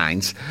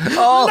 Karl-Heinz.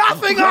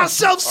 Laughing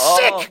ourselves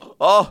sick.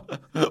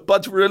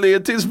 But really,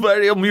 it is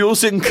very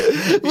amusing.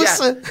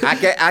 Listen.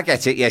 Yeah, I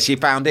get it. Yes, you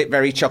found it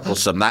very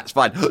chucklesome. That's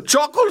fine.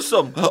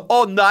 Chucklesome?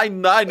 Oh,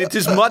 nine. It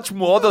is much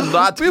more than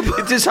that.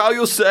 It is how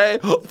you say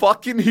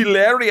fucking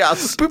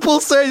hilarious. People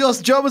say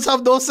us Germans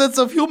have no sense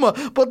of humour,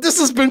 but this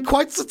has been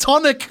quite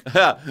satanic.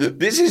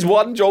 This is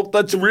one joke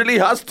that really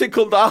has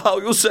tickled how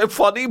you say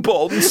funny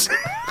bones.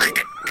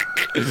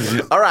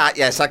 All right,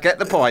 yes, I get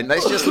the point.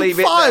 Let's just leave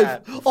it there.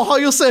 5, or how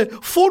you say,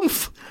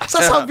 5.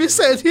 That's how we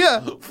say it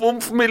here.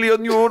 5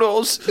 million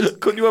euros.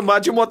 Can you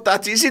imagine what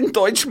that is in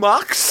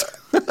Deutschmarks?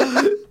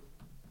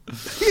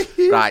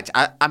 Right,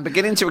 I'm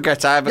beginning to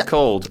regret I ever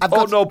called.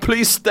 No,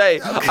 please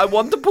stay. I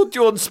want to put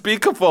you on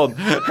speakerphone.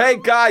 Hey,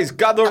 guys,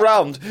 gather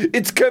round.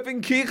 It's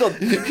Kevin Keegan.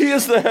 He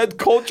is the head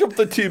coach of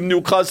the team,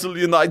 Newcastle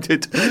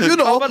United. You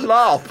know, come and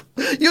laugh.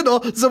 You know,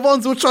 the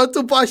ones who tried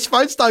to buy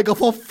Schweinsteiger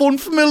for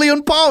 £5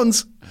 million.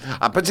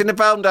 I'm putting the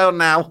phone down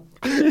now.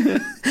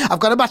 I've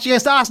got a match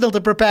against Arsenal to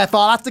prepare for.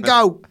 I have to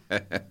go.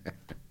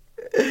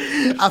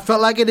 I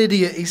felt like an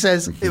idiot, he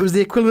says. It was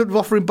the equivalent of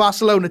offering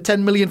Barcelona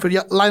 10 million for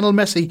Lionel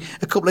Messi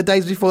a couple of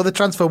days before the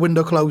transfer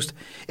window closed.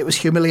 It was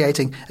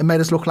humiliating and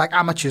made us look like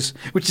amateurs,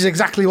 which is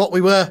exactly what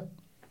we were.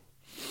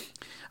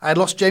 I had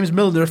lost James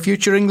Milner, a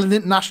future England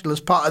international, as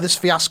part of this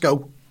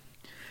fiasco.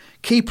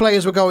 Key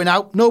players were going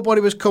out,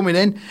 nobody was coming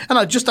in, and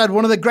I just had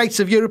one of the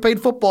greats of European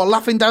football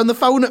laughing down the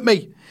phone at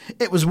me.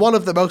 It was one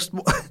of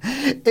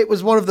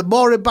the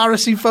more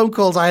embarrassing phone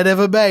calls I had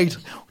ever made.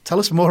 Tell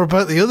us more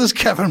about the others,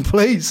 Kevin,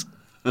 please.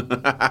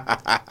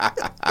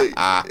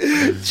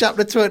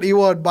 Chapter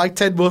 21, my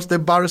 10 most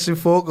embarrassing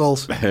phone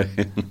calls.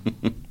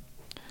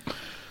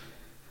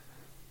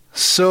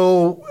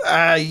 So,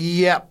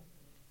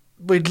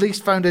 we'd at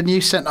least found a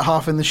new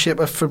centre-half in the shape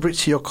of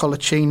Fabrizio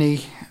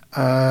Colaccini,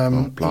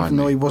 even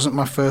though he wasn't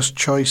my first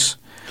choice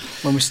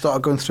when we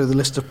started going through the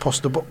list of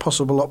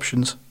possible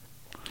options.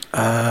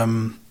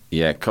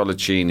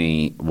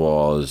 Colaccini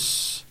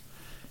was...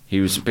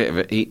 He was a bit of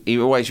a... He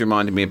always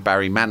reminded me of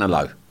Barry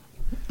Manilow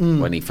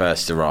when he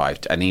first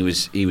arrived, and he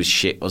was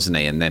shit, wasn't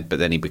he? But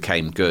then he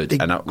became good. He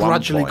and at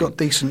gradually one point, got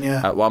decent.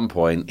 Yeah. At one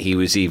point, he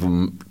was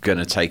even going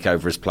to take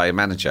over as player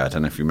manager. I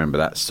don't know if you remember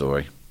that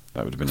story.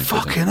 That would have been a good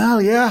fucking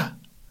hell. Yeah.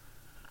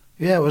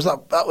 Yeah. Was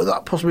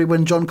that possibly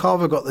when John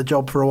Carver got the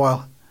job for a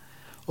while?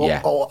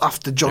 Or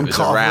after John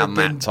Carver? Around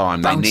that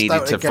time, they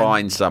needed to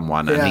find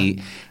someone,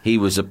 and he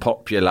was a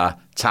popular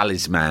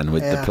talisman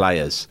with the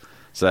players.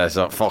 So it's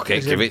like, fuck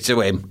it, give it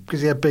to him.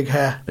 Because he had big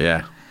hair.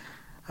 Yeah.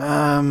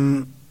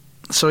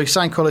 So he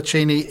signed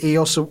Colaccini.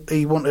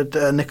 He wanted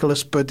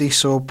Nicolas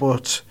Burdisso,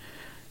 but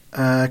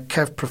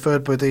Kev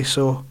preferred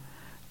Burdisso.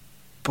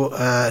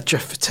 But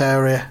Jeff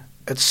Viteri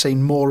had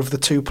seen more of the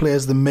two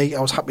players than me,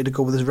 I was happy to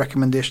go with his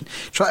recommendation.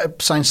 Tried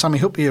to sign Sammy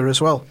Huppier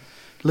as well.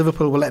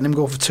 Liverpool were letting him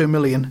go for $2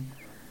 million.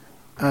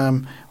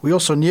 We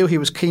also knew he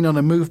was keen on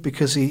a move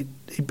because he'd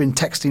been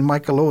texting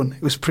Michael Owen,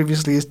 who was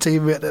previously his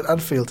teammate at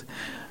Anfield.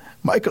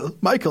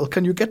 Michael,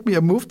 can you get me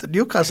a move to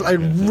Newcastle?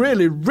 I'd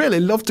really, really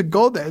love to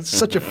go there. It's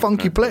such a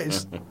funky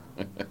place.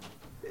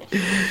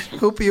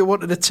 Huppier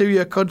wanted a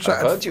 2-year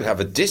contract. I heard you have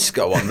a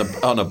disco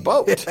on a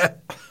boat.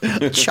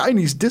 Yeah.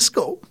 Chinese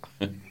disco.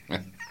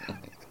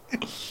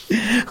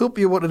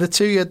 Huppier wanted a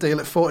 2-year deal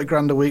at 40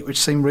 grand a week, which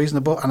seemed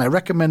reasonable, and I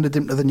recommended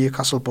him to the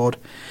Newcastle board.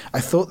 I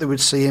thought they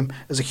would see him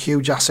as a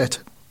huge asset.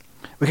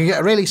 We can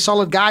get a really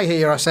solid guy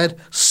here, I said.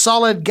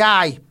 Solid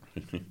guy.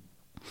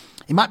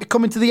 He might be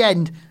coming to the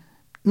end,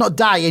 not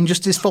dying,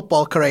 just his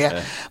football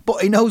career,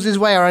 but he knows his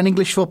way around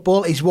English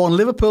football. He's worn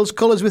Liverpool's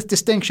colours with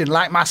distinction,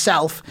 like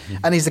myself,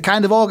 and he's the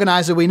kind of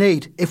organiser we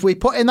need. If we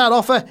put in that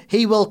offer,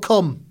 he will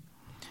come.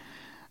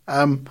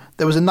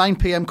 There was a 9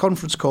 p.m.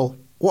 conference call.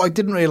 What I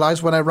didn't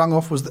realise when I rang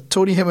off was that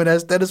Tony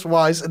Jimenez, Dennis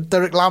Wise and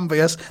Derek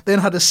Lambias then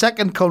had a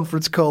second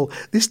conference call,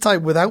 this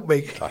time without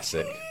me.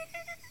 Classic.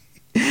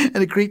 And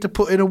agreed to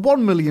put in a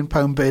 £1 million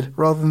bid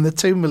rather than the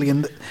 $2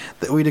 million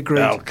that we'd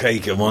agreed. Al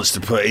Keegan wants to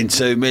put in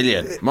 $2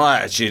 million. My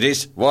attitude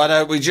is, why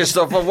don't we just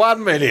offer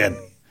 £1 million?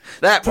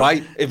 That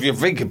way, if you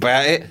think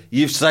about it,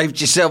 you've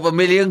saved yourself £1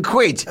 million.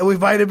 And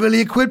we've made £1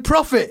 million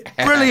profit.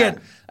 Brilliant.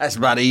 That's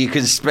money you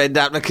can spend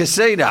at the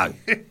casino.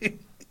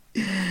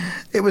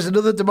 It was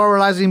another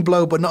demoralising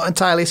blow, but not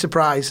entirely a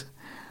surprise.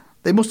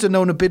 They must have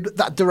known a bid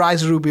that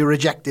derisory would be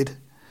rejected.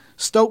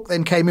 Stoke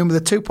then came in with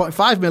a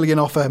 £2.5 million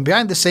offer, and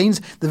behind the scenes,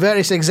 the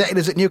various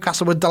executives at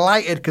Newcastle were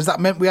delighted because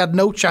that meant we had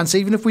no chance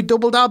even if we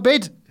doubled our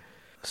bid.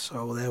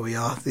 So there we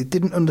are. They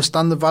didn't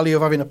understand the value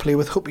of having a player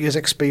with Huppier's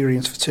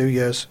experience for 2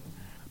 years.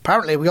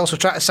 Apparently, we also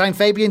tried to sign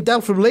Fabian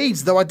Delph from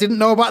Leeds, though I didn't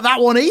know about that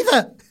one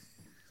either.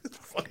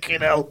 Fucking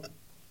hell.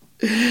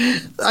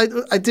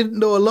 I didn't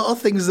know a lot of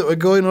things that were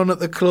going on at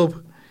the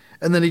club,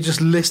 and then he just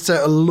lists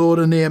out a load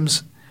of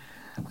names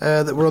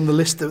that were on the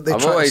list that they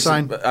tried to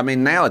sign. I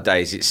mean,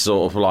 nowadays it's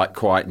sort of like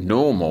quite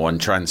normal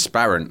and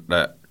transparent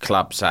that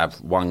clubs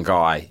have one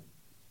guy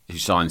who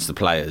signs the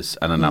players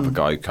and another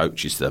guy who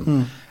coaches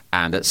them.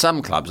 And at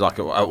some clubs, like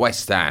at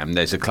West Ham,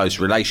 there's a close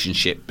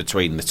relationship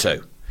between the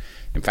two.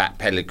 In fact,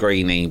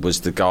 Pellegrini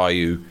was the guy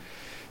who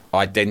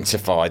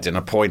identified and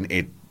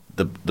appointed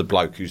the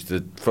bloke who's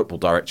the football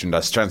director and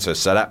does transfers,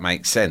 so that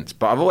makes sense.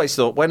 But I've always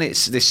thought when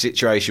it's this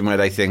situation where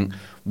they think,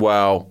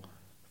 well,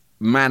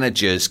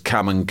 managers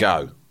come and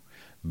go,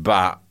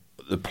 but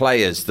the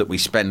players that we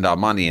spend our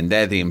money in,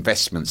 they're the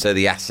investments, they're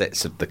the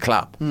assets of the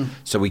club.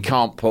 So we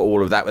can't put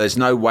all of that. There's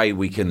no way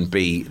we can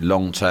be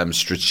long-term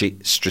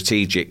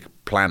strategic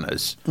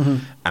planners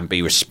and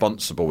be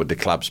responsible with the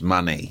club's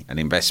money and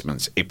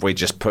investments if we're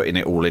just putting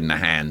it all in the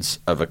hands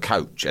of a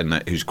coach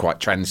and who's quite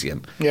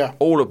transient. Yeah.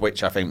 All of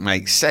which I think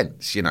makes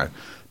sense, you know.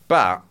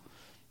 But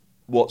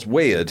what's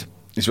weird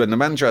is when the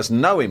manager has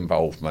no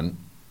involvement,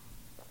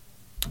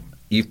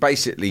 you've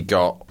basically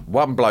got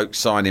one bloke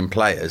signing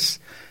players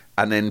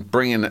and then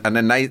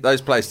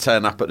those players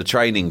turn up at the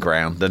training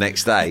ground the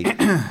next day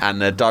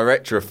and the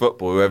director of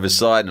football, whoever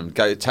signed them,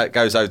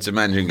 goes over to the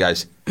manager and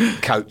goes,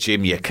 coach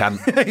him, you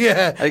cunt.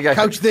 Yeah, go,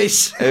 coach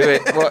this.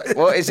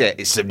 What is it?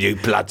 It's some new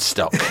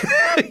bloodstock.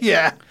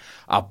 Yeah.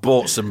 I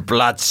bought some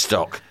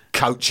bloodstock.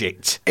 Coach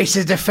it. It's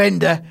a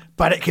defender,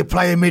 but it can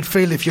play in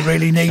midfield if you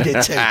really need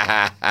it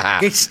to.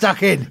 Get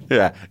stuck in.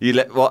 Yeah.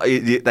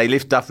 They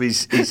lift up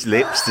his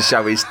lips to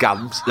show his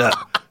gums. Look.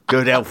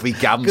 Good healthy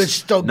gums. Good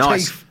strong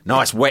teeth.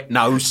 Nice wet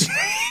nose.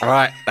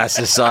 Right, that's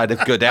the sign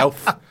of good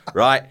health.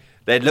 Right,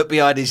 then look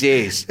behind his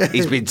ears.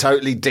 He's been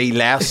totally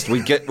deloused.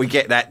 We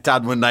get that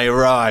done when they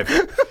arrive.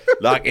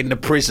 Like in the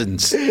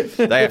prisons.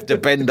 They have to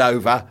bend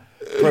over,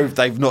 prove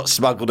they've not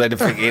smuggled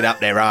anything in up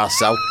their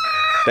arsehole.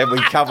 Then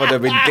we cover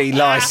them in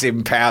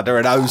de-lysing powder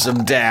and hose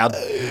them down.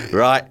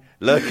 Right?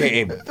 Look at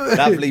him.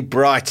 Lovely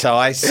bright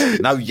eyes.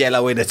 No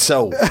yellowing at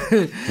all.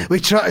 We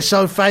tried to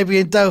sign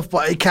Fabian Delph,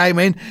 but he came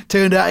in.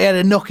 Turned out he had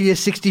a Nokia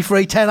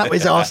 6310 up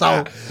his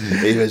arsehole.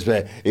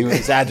 He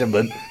was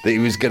adamant that he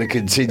was going to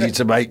continue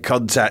to make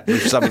contact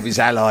with some of his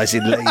allies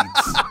in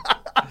Leeds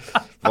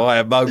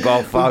via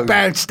mobile phone. We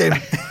bounced him.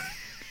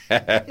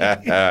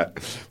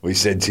 We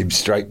sent him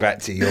straight back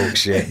to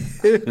Yorkshire.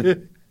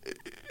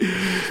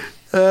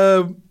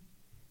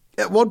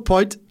 At one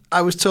point,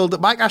 I was told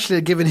that Mike Ashley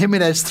had given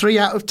Jimenez 3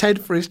 out of 10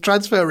 for his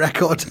transfer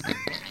record.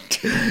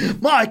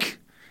 Mike,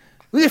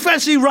 will you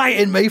fancy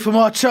writing me for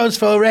my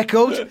transfer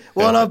record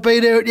while I've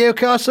been here at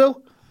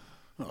Newcastle?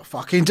 I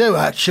fucking do,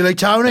 actually,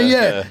 Tony.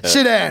 Yeah,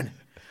 sit down.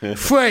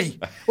 3.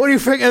 What do you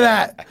think of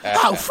that?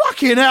 Oh,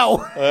 fucking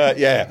hell.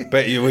 Yeah,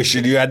 bet you're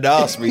wishing you hadn't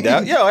asked me now.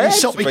 Yeah, I You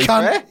shot me,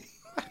 cunt.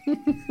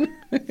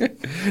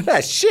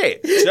 That's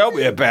shit. Tell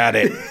me about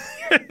it.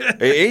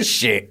 It is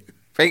shit.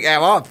 Think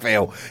how I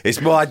feel. It's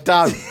my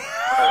dough.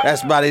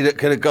 That's money that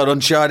could have gone on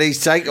Chinese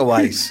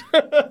takeaways.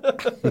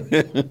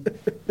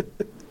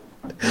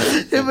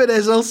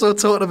 Jimenez also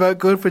talked about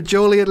going for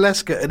Julian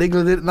Lescott at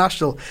England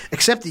International,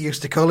 except he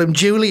used to call him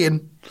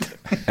Julian.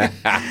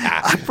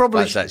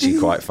 That's actually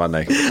quite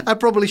funny. I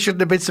probably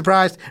shouldn't have been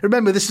surprised.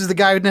 Remember, this is the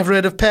guy who'd never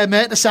heard of Per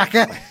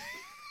Mertesacker.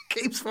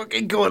 Keeps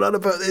fucking going on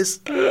about this.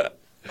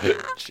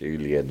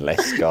 Julian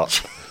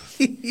Lescott.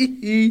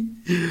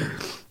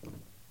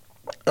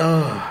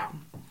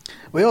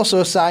 We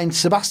also signed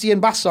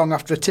Sebastian Bassong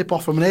after a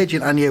tip-off from an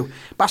agent I knew.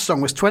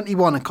 Bassong was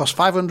 21 and cost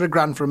 500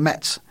 grand from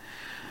Metz.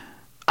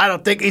 I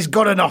don't think he's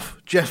good enough,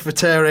 Jeff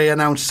Viteri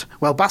announced.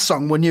 Well,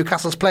 Bassong won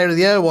Newcastle's Player of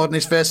the Year award in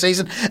his first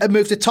season and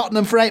moved to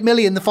Tottenham for $8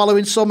 million the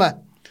following summer.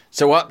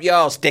 So up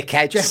yours,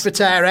 dickheads. Jeff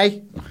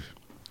Viteri,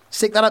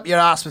 stick that up your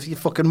arse with your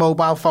fucking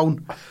mobile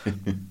phone.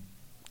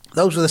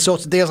 Those were the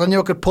sort of deals I knew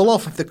I could pull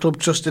off if the club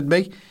trusted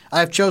me. I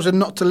have chosen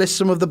not to list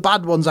some of the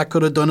bad ones I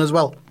could have done as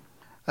well.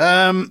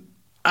 And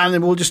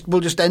then we'll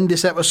just end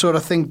this episode, I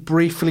think,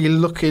 briefly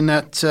looking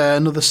at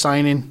another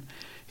signing.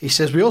 He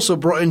says, we also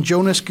brought in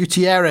Jonas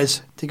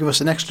Gutierrez to give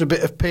us an extra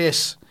bit of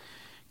pace.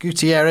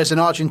 Gutierrez, an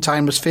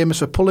Argentine, was famous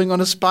for pulling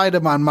on a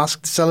Spider-Man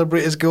mask to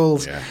celebrate his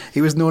goals. Yeah.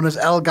 He was known as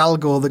El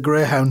Galgo, the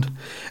Greyhound,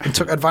 and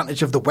took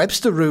advantage of the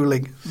Webster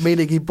ruling,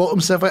 meaning he bought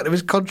himself out of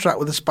his contract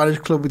with the Spanish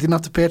club. He didn't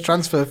have to pay a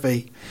transfer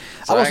fee.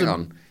 So hang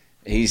on.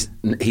 He's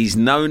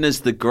known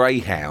as the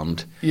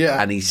Greyhound,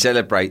 yeah, and he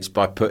celebrates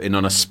by putting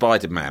on a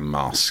Spider-Man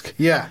mask.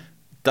 Yeah.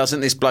 Doesn't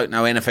this bloke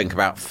know anything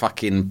about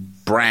fucking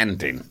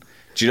branding?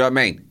 Do you know what I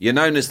mean? You're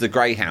known as the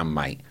Greyhound,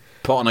 mate.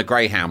 Put on a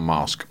Greyhound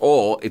mask.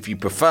 Or, if you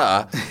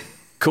prefer,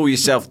 call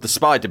yourself the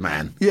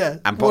Spider-Man. Yeah.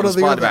 And put on a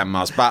Spider-Man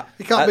mask. But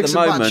at the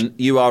moment,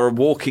 you are a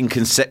walking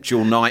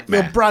conceptual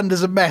nightmare. Your brand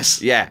is a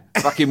mess. Yeah.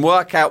 Fucking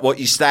work out what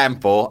you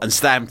stand for and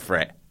stand for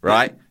it,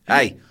 right?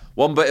 Hey,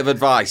 one bit of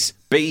advice.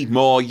 Be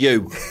more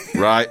you,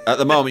 right? At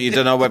the moment, you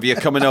don't know whether you're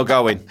coming or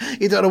going.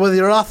 You don't know whether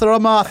you're Arthur or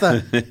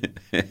Martha.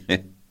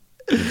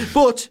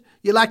 But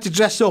you like to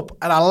dress up,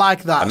 and I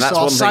like that. And that's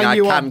so one thing I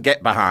can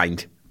get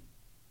behind.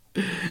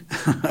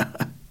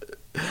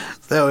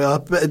 There we are. A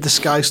bit of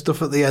disguise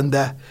stuff at the end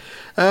there.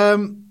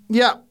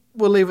 Yeah,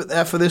 we'll leave it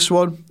there for this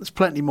one. There's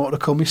plenty more to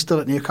come. He's still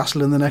at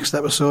Newcastle in the next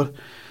episode.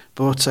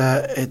 But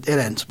it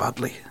ends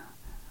badly.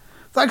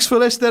 Thanks for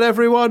listening,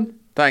 everyone.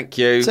 Thank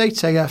you. Say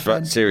TFN.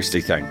 But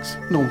seriously, thanks.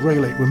 No,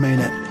 really, we mean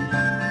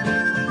it.